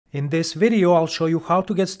In this video, I'll show you how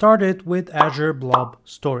to get started with Azure Blob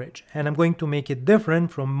Storage, and I'm going to make it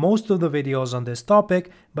different from most of the videos on this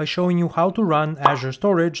topic by showing you how to run Azure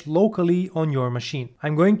Storage locally on your machine.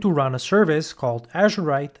 I'm going to run a service called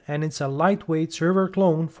Azure, and it's a lightweight server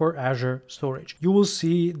clone for Azure Storage. You will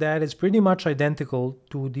see that it's pretty much identical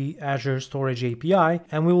to the Azure Storage API,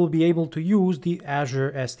 and we will be able to use the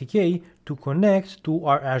Azure SDK to connect to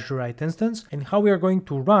our Azure instance. And how we are going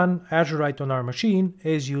to run Azure on our machine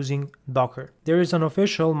is using Docker. There is an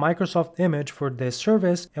official Microsoft image for this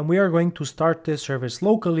service, and we are going to start this service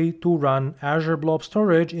locally to run Azure Blob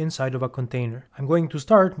Storage inside of a container. I'm going to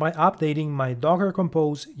start by updating my Docker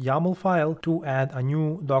Compose YAML file to add a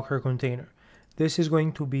new Docker container. This is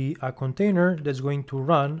going to be a container that's going to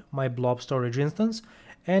run my Blob Storage instance,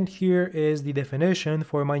 and here is the definition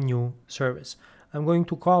for my new service. I'm going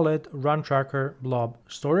to call it Run Tracker Blob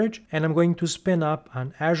Storage, and I'm going to spin up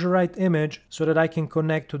an Azure image so that I can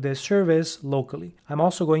connect to this service locally. I'm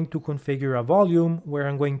also going to configure a volume where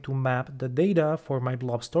I'm going to map the data for my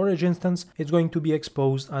Blob Storage instance. It's going to be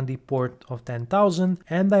exposed on the port of 10,000,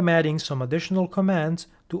 and I'm adding some additional commands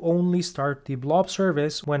to only start the Blob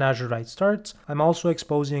service when Azure starts. I'm also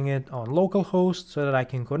exposing it on localhost so that I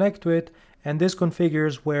can connect to it, and this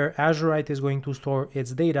configures where Azure is going to store its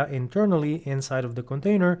data internally inside of the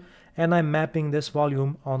container, and I'm mapping this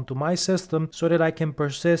volume onto my system so that I can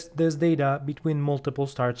persist this data between multiple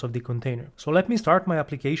starts of the container. So let me start my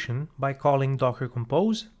application by calling Docker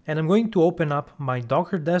Compose, and I'm going to open up my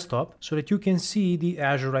Docker desktop so that you can see the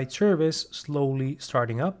Azure service slowly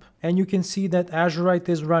starting up, and you can see that Azure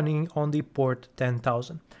is running on the port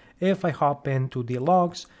 10,000. If I hop into the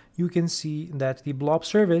logs, you can see that the Blob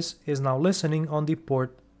service is now listening on the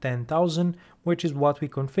port 10,000, which is what we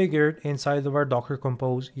configured inside of our Docker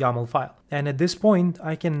Compose YAML file. And at this point,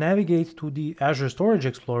 I can navigate to the Azure Storage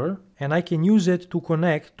Explorer, and I can use it to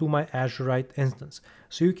connect to my Azure instance.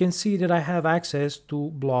 So you can see that I have access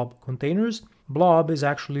to Blob containers. Blob is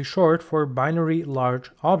actually short for Binary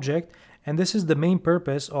Large Object, and this is the main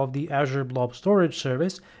purpose of the Azure Blob Storage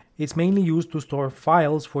service. It's mainly used to store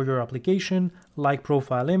files for your application, like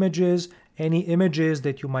profile images, any images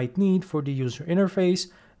that you might need for the user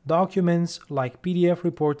interface, documents like PDF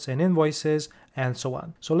reports and invoices, and so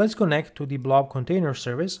on. So let's connect to the Blob container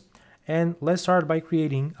service, and let's start by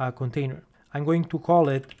creating a container. I'm going to call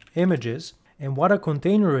it images. And what a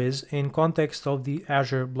container is in context of the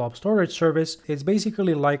Azure Blob Storage service, it's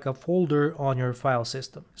basically like a folder on your file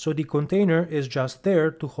system. So the container is just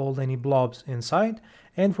there to hold any blobs inside.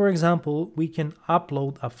 And for example, we can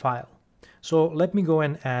upload a file. So let me go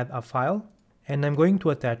and add a file, and I'm going to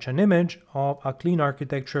attach an image of a clean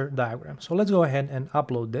architecture diagram. So let's go ahead and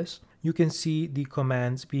upload this. You can see the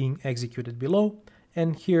commands being executed below,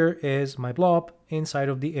 and here is my blob inside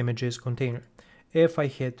of the images container. If I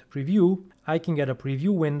hit preview, I can get a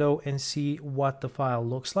preview window and see what the file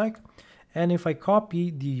looks like. And if I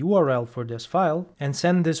copy the URL for this file and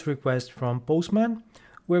send this request from Postman,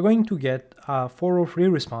 we're going to get a 403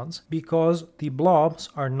 response because the blobs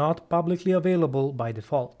are not publicly available by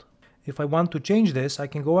default. If I want to change this, I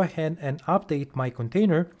can go ahead and update my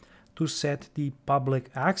container to set the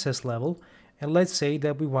public access level. And let's say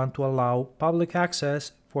that we want to allow public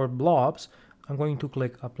access for blobs. I'm going to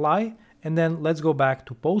click apply, and then let's go back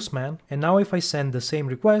to Postman. And now if I send the same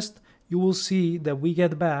request, you will see that we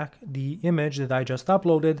get back the image that I just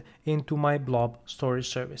uploaded into my Blob storage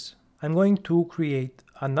service. I'm going to create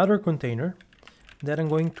another container that I'm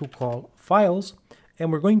going to call files,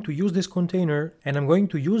 and we're going to use this container, and I'm going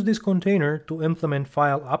to use this container to implement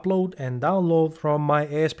file upload and download from my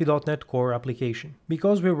ASP.NET Core application.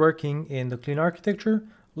 Because we're working in the clean architecture,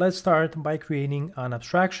 let's start by creating an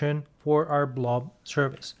abstraction for our Blob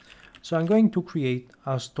service. So I'm going to create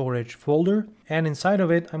a storage folder, and inside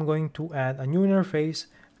of it, I'm going to add a new interface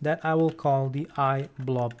that I will call the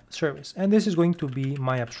iBlob service. And this is going to be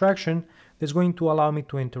my abstraction that's going to allow me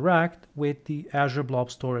to interact with the Azure Blob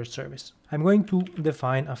Storage service. I'm going to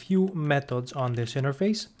define a few methods on this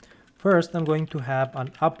interface. First, I'm going to have an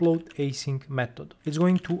upload async method. It's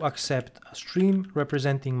going to accept a stream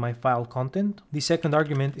representing my file content. The second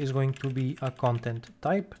argument is going to be a content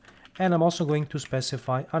type. And I'm also going to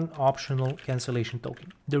specify an optional cancellation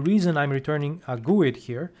token. The reason I'm returning a GUID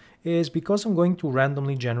here is because I'm going to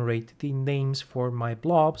randomly generate the names for my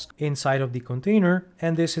blobs inside of the container,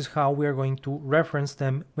 and this is how we are going to reference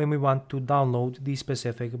them when we want to download the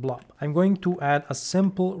specific blob. I'm going to add a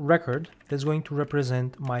simple record that's going to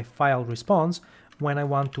represent my file response when I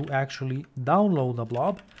want to actually download a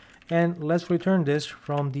blob. And let's return this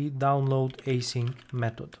from the download async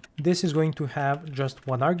method. This is going to have just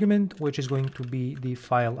one argument, which is going to be the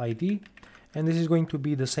file ID. and this is going to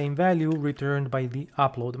be the same value returned by the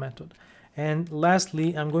upload method. And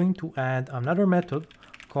lastly, I'm going to add another method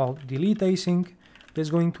called delete async. That's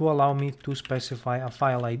going to allow me to specify a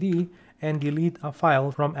file ID and delete a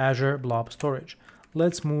file from Azure Blob Storage.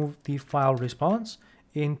 Let's move the file response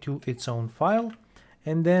into its own file,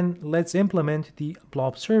 and then let's implement the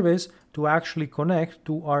Blob service to actually connect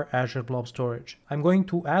to our Azure Blob Storage. I'm going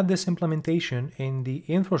to add this implementation in the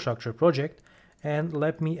infrastructure project, and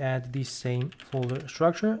let me add the same folder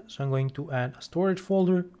structure. So I'm going to add a storage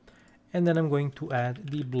folder, and then I'm going to add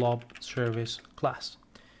the Blob service class.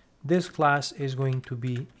 This class is going to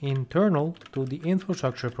be internal to the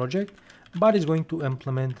infrastructure project, but is going to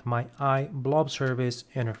implement my iBlob service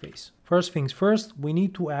interface. First things first, we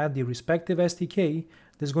need to add the respective SDK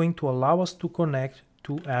that's going to allow us to connect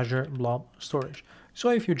to Azure Blob Storage. So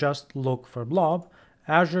if you just look for Blob,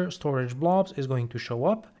 Azure Storage Blobs is going to show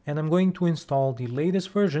up, and I'm going to install the latest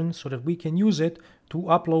version so that we can use it to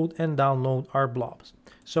upload and download our blobs.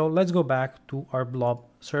 So let's go back to our Blob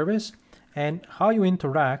service. And how you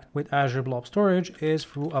interact with Azure Blob Storage is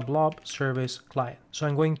through a Blob service client. So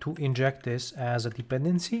I'm going to inject this as a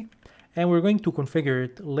dependency, and we're going to configure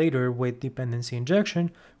it later with dependency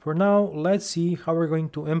injection. For now, let's see how we're going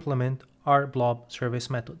to implement our Blob service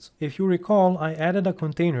methods. If you recall, I added a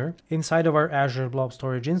container inside of our Azure Blob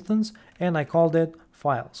Storage instance, and I called it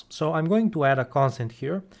files. So I'm going to add a constant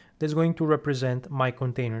here that's going to represent my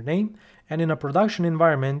container name. And in a production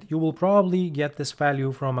environment, you will probably get this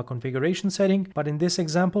value from a configuration setting, but in this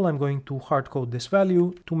example, I'm going to hard code this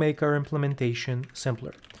value to make our implementation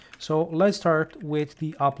simpler. So let's start with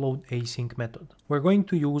the upload async method. We're going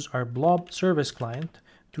to use our Blob service client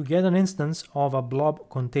to get an instance of a Blob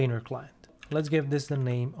container client. Let's give this the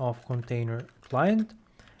name of container client.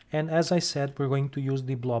 And as I said, we're going to use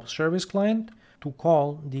the Blob service client to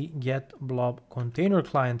call the get blob container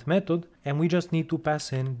client method, and we just need to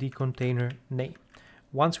pass in the container name.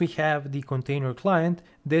 Once we have the container client,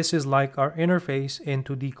 this is like our interface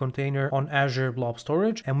into the container on Azure Blob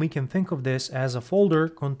Storage, and we can think of this as a folder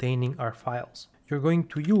containing our files. You're going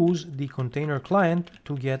to use the container client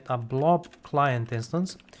to get a blob client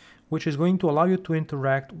instance, which is going to allow you to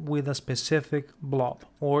interact with a specific blob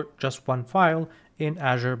or just one file in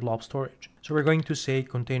Azure Blob Storage. So we're going to say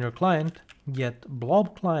container client get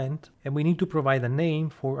blob client, and we need to provide a name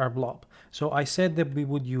for our blob. So I said that we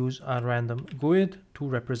would use a random GUID to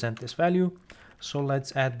represent this value. So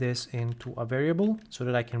let's add this into a variable so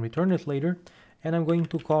that I can return it later, and I'm going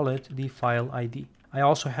to call it the file ID. I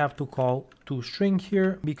also have to call toString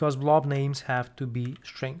here because blob names have to be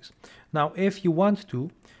strings. Now, if you want to,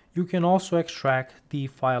 you can also extract the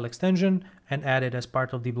file extension and add it as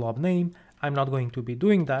part of the blob name. I'm not going to be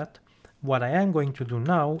doing that. What I am going to do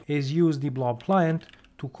now is use the blob client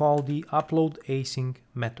to call the upload async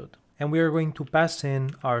method. And we are going to pass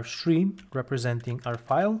in our stream representing our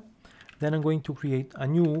file. Then I'm going to create a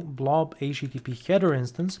new blob HTTP header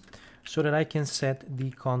instance so that I can set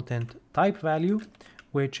the content type value,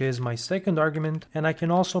 which is my second argument, and I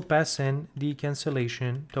can also pass in the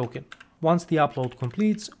cancellation token. Once the upload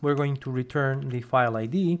completes, we're going to return the file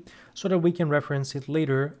ID so that we can reference it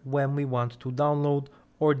later when we want to download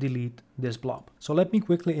or delete this blob. So let me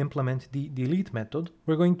quickly implement the delete method.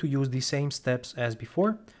 We're going to use the same steps as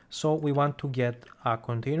before. So we want to get a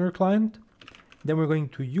container client. Then we're going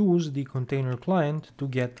to use the container client to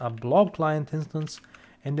get a blob client instance.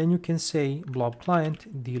 And then you can say blob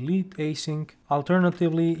client delete async.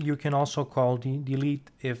 Alternatively, you can also call the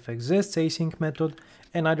delete if exists async method.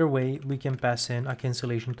 And either way, we can pass in a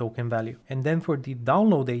cancellation token value. And then for the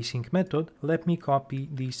download async method, let me copy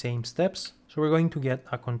the same steps. So we're going to get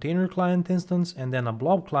a container client instance and then a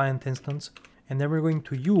blob client instance. And then we're going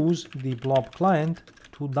to use the blob client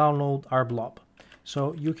to download our blob.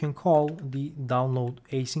 So you can call the download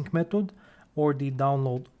async method or the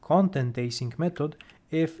download content async method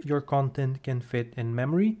if your content can fit in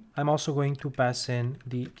memory. I'm also going to pass in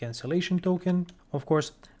the cancellation token. Of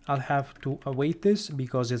course, I'll have to await this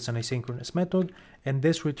because it's an asynchronous method, and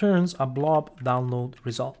this returns a blob download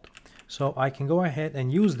result. So I can go ahead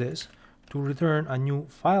and use this to return a new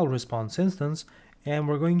file response instance, and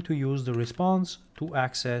we're going to use the response to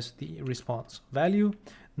access the response value.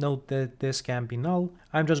 Note that this can be null.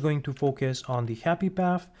 I'm just going to focus on the happy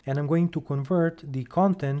path, and I'm going to convert the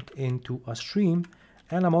content into a stream,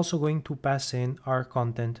 and I'm also going to pass in our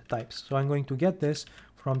content types. So I'm going to get this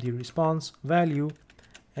from the response value,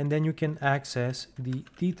 and then you can access the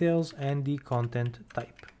details and the content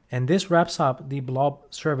type. And this wraps up the blob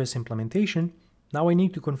service implementation. Now I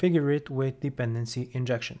need to configure it with dependency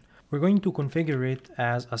injection. We're going to configure it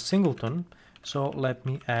as a singleton. So let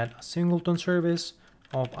me add a singleton service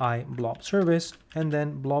of blob service, and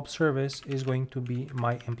then blob service is going to be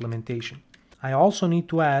my implementation. I also need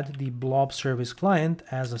to add the blob service client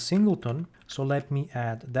as a singleton, so let me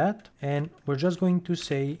add that, and we're just going to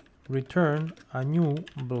say return a new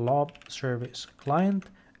blob service client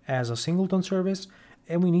as a singleton service,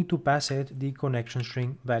 and we need to pass it the connection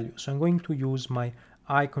string value. So I'm going to use my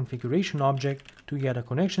configuration object to get a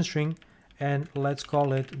connection string, and let's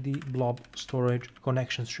call it the blob storage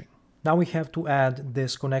connection string. Now we have to add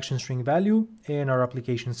this connection string value in our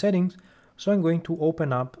application settings. So I'm going to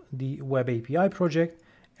open up the Web API project,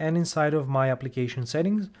 and inside of my application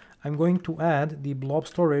settings, I'm going to add the blob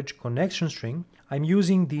storage connection string. I'm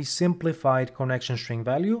using the simplified connection string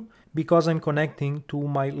value because I'm connecting to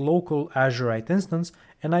my local Azure-ite instance,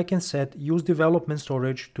 and I can set use development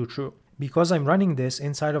storage to true. Because I'm running this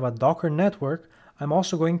inside of a Docker network, I'm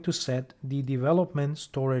also going to set the development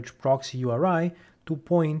storage proxy URI to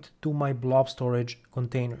point to my blob storage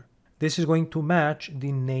container. This is going to match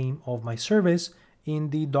the name of my service in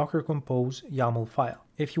the Docker Compose YAML file.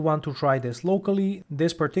 If you want to try this locally,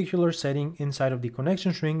 this particular setting inside of the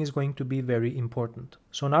connection string is going to be very important.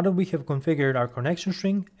 So now that we have configured our connection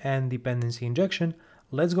string and dependency injection,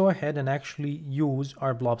 let's go ahead and actually use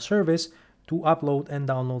our blob service to upload and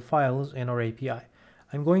download files in our API.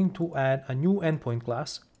 I'm going to add a new endpoint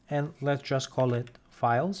class, and let's just call it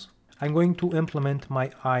files. I'm going to implement my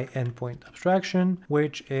endpoint abstraction,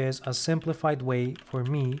 which is a simplified way for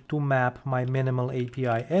me to map my minimal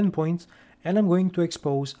API endpoints, and I'm going to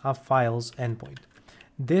expose a files endpoint.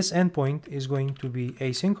 This endpoint is going to be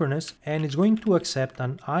asynchronous, and it's going to accept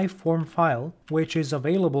an iForm file, which is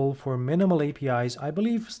available for minimal APIs, I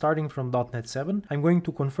believe, starting from .NET 7. I'm going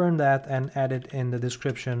to confirm that and add it in the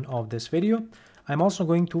description of this video. I'm also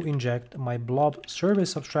going to inject my blob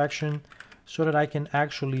service abstraction so that I can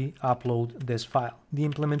actually upload this file. The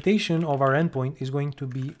implementation of our endpoint is going to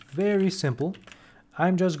be very simple.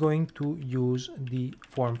 I'm just going to use the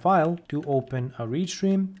form file to open a read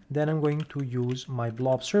stream. Then I'm going to use my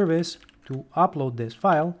blob service to upload this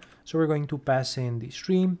file. So we're going to pass in the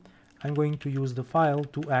stream. I'm going to use the file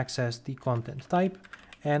to access the content type,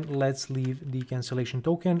 and let's leave the cancellation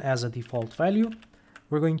token as a default value.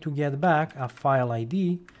 We're going to get back a file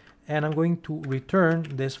ID, and I'm going to return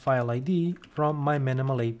this file ID from my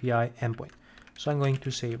minimal API endpoint. So I'm going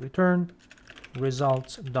to say return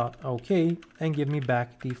results.ok and give me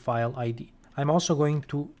back the file ID. I'm also going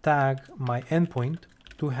to tag my endpoint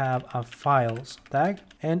to have a files tag,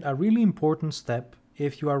 and a really important step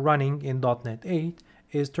if you are running in .NET 8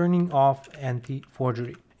 is turning off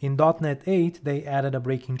anti-forgery. In .NET 8, they added a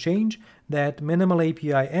breaking change that minimal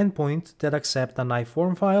API endpoints that accept an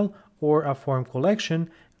iForm file or a form collection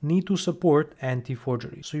need to support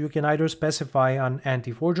anti-forgery. So you can either specify an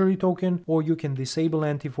anti-forgery token, or you can disable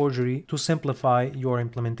anti-forgery to simplify your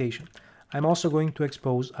implementation. I'm also going to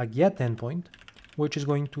expose a get endpoint, which is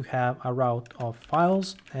going to have a route of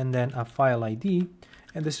files and then a file ID.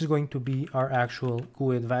 And this is going to be our actual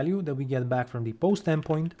GUID value that we get back from the post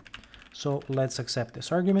endpoint. So let's accept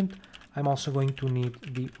this argument. I'm also going to need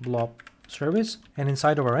the blob service. And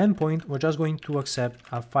inside of our endpoint, we're just going to accept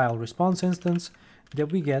a file response instance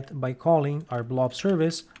that we get by calling our blob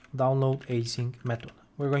service download async method.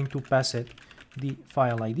 We're going to pass it the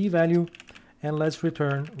file ID value, and let's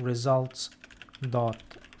return results.file.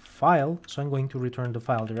 So I'm going to return the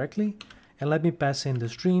file directly, and let me pass in the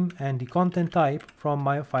stream and the content type from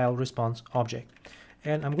my file response object.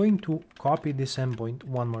 And I'm going to copy this endpoint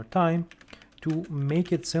one more time to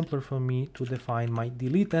make it simpler for me to define my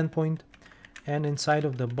delete endpoint. And inside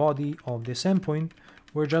of the body of this endpoint,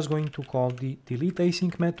 we're just going to call the delete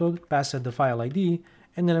async method, pass it the file ID,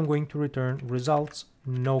 and then I'm going to return results,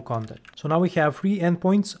 no content. So now we have 3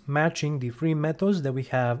 endpoints matching the 3 methods that we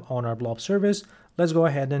have on our blob service. Let's go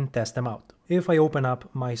ahead and test them out. If I open up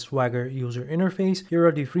my Swagger user interface, here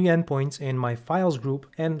are the 3 endpoints in my files group,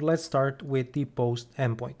 and let's start with the post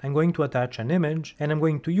endpoint. I'm going to attach an image, and I'm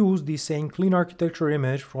going to use the same clean architecture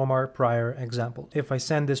image from our prior example. If I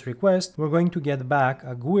send this request, we're going to get back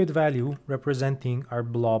a GUID value representing our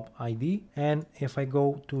blob ID, and if I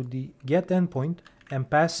go to the get endpoint and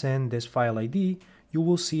pass in this file ID, you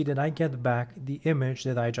will see that I get back the image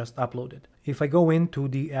that I just uploaded. If I go into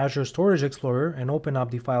the Azure Storage Explorer and open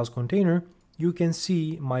up the files container, you can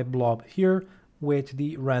see my blob here with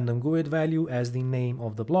the random GUID value as the name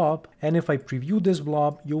of the blob. And if I preview this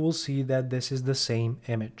blob, you will see that this is the same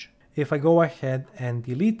image. If I go ahead and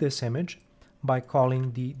delete this image by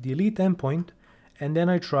calling the delete endpoint, and then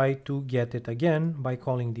I try to get it again by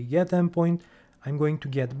calling the get endpoint, I'm going to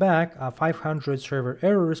get back a 500 server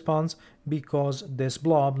error response because this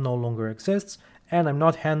blob no longer exists, and I'm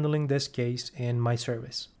not handling this case in my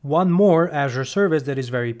service. One more Azure service that is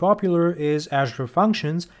very popular is Azure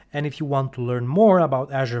Functions, and if you want to learn more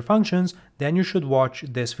about Azure Functions, then you should watch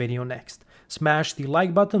this video next. Smash the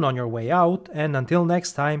like button on your way out, and until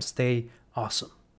next time, stay awesome.